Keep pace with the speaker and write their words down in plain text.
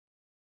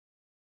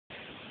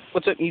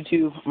What's up,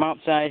 YouTube? I'm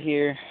outside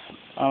here.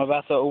 I'm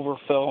about to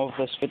overfill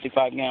this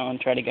 55-gallon,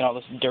 try to get all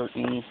this dirt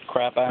and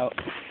crap out.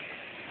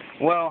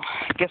 Well,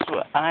 guess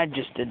what I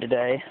just did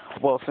today?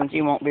 Well, since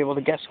you won't be able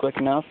to guess quick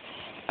enough,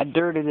 I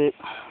dirted it.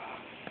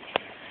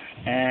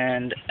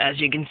 And as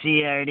you can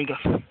see, I already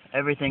got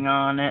everything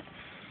on it.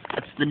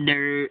 That's the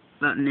dirt,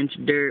 about an inch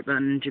of dirt,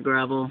 about an inch of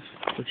gravel,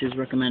 which is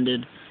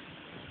recommended.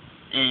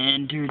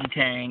 And dirty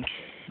tank.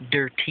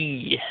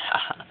 Dirty.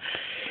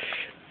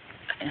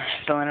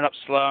 Filling it up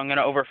slow. I'm going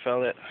to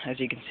overfill it, as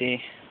you can see.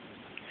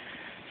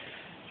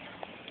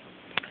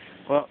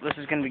 Well, this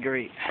is going to be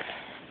great.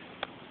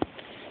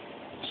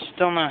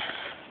 Still not...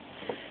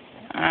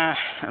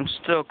 I'm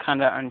still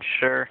kind of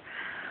unsure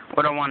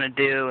what I want to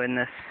do in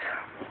this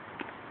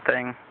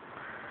thing.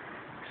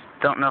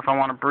 Don't know if I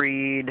want to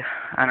breed.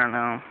 I don't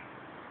know.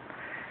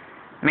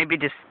 Maybe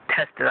just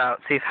test it out,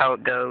 see how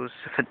it goes.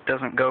 If it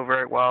doesn't go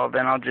very well,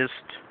 then I'll just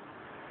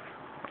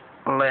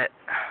let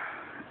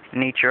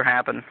nature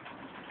happen.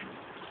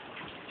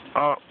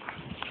 Oh.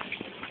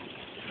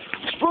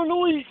 Sprung a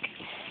leak!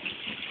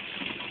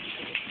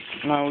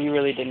 No, you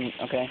really didn't.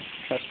 Okay,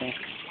 trust me.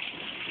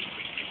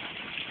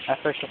 At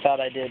first I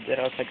thought I did, but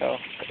I was like, oh,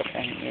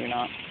 okay, maybe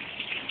not.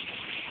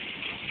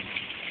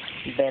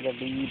 Better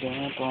lead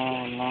up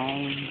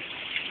online.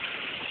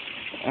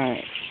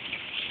 Alright.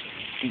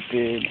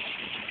 Good.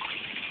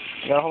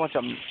 I got a whole bunch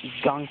of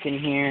gunk in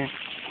here.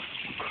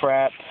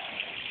 Crap.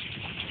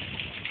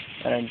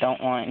 That I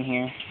don't want in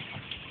here.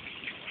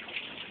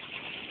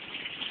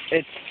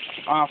 It's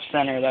off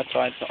center, that's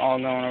why it's all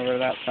going over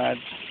that side.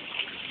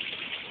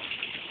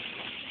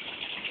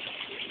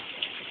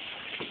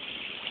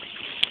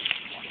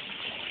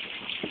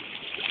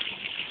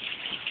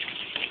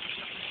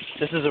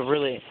 This is a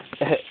really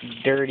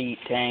dirty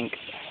tank.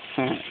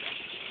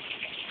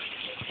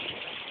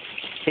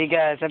 Hey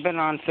guys, I've been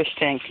on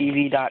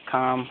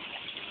FishTankTV.com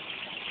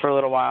for a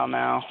little while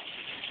now.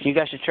 You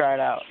guys should try it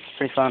out. It's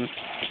pretty fun.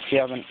 If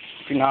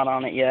you're not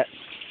on it yet,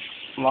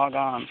 log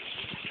on.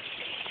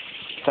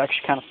 It's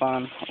actually kind of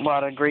fun. A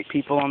lot of great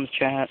people on the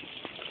chat.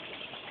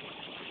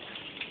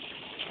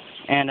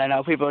 And I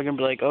know people are going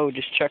to be like, oh,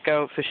 just check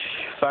out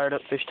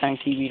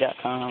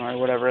FiredUpFishTankTV.com or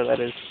whatever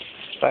that is.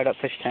 Fired Up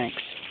Fish Tanks.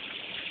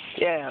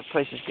 Yeah, the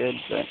place is good,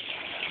 but...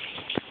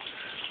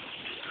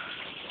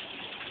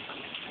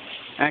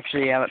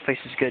 Actually, yeah, that place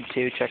is good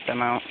too. Check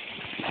them out.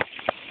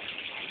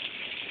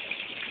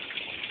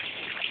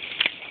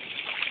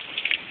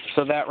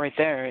 So that right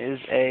there is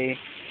a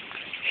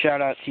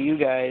shout out to you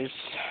guys,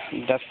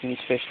 Dustin's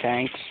Fish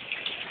Tanks,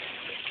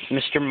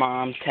 Mr.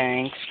 Mom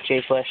Tanks,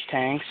 J Flesh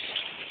Tanks,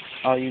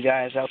 all you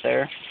guys out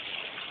there.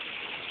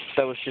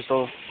 That was just a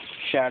little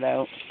shout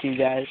out to you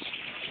guys.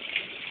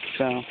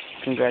 So,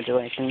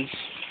 congratulations.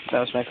 That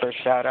was my first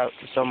shout out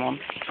to someone.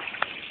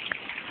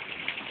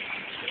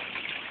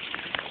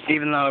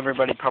 Even though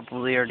everybody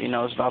probably already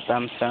knows about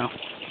them, so.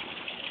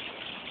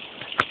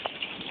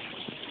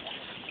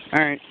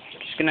 Alright,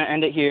 just gonna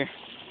end it here.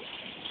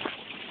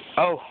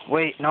 Oh,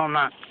 wait, no I'm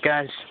not.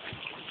 Guys,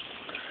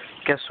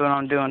 guess what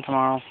I'm doing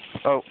tomorrow?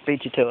 Oh,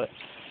 beat you to it.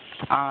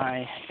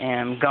 I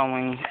am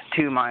going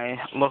to my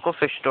local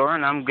fish store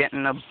and I'm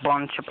getting a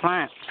bunch of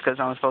plants because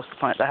I'm supposed to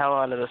plant the hell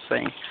out of this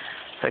thing.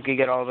 So I could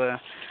get all the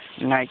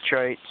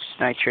nitrates,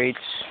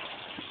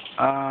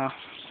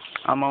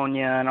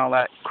 ammonia and all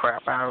that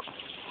crap out.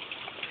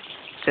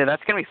 So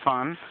that's going to be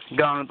fun,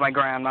 going with my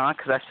grandma,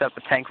 because I set up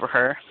a tank for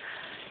her.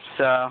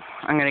 So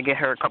I'm going to get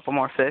her a couple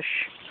more fish.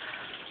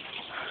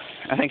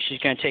 I think she's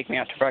going to take me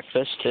out to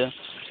breakfast, too.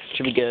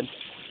 Should be good.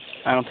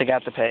 I don't think I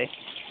have to pay.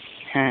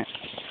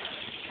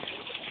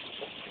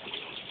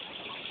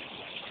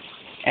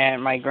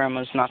 And my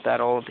grandma's not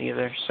that old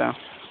either, so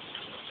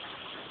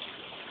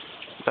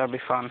that'll be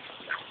fun.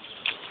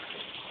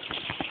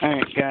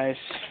 Alright, guys.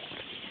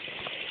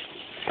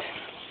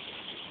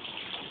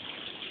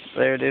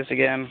 There it is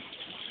again.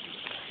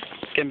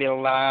 It's going to be a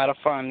lot of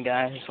fun,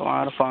 guys. A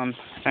lot of fun.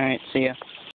 Alright, see ya.